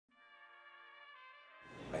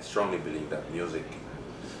I strongly believe that music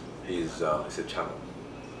is a channel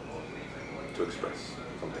to express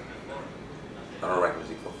something. I don't write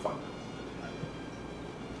music for fun.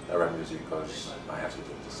 I write music because I have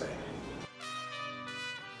something to say.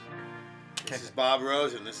 This is Bob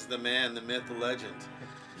Rosen. This is the man, the myth, the legend.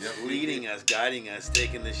 Yep. Leading us, guiding us,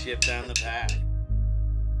 taking the ship down the path.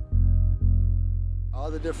 All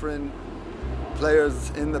the different players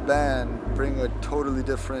in the band bring a totally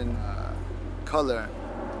different color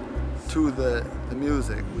to the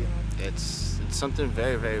music. It's something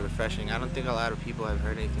very, very refreshing. I don't think a lot of people have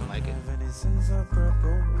heard anything like it.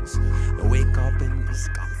 Wake up in this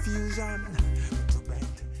confusion.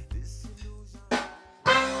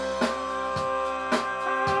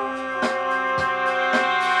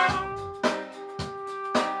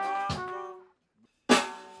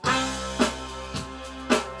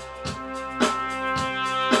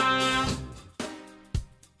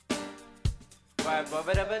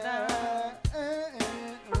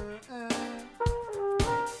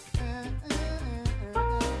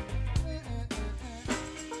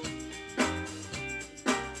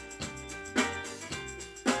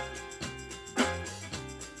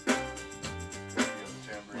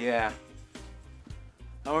 Yeah.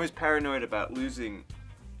 I'm always paranoid about losing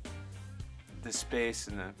the space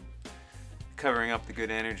and the covering up the good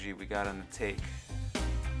energy we got on the take.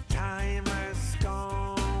 Time has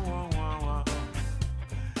gone.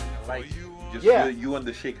 Like just you and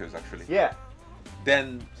the shakers actually. Yeah.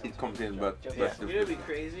 Then it comes in, but Yeah. You know what'd be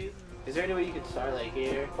crazy? Is there any way you could start like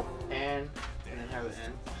here and then have it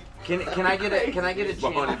end? Can I get a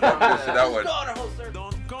chant? That one.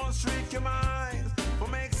 Don't constrict your mind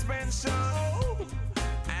from expansion.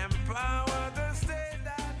 Empower the state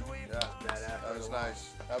that we Yeah, that was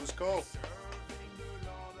nice. That was cool.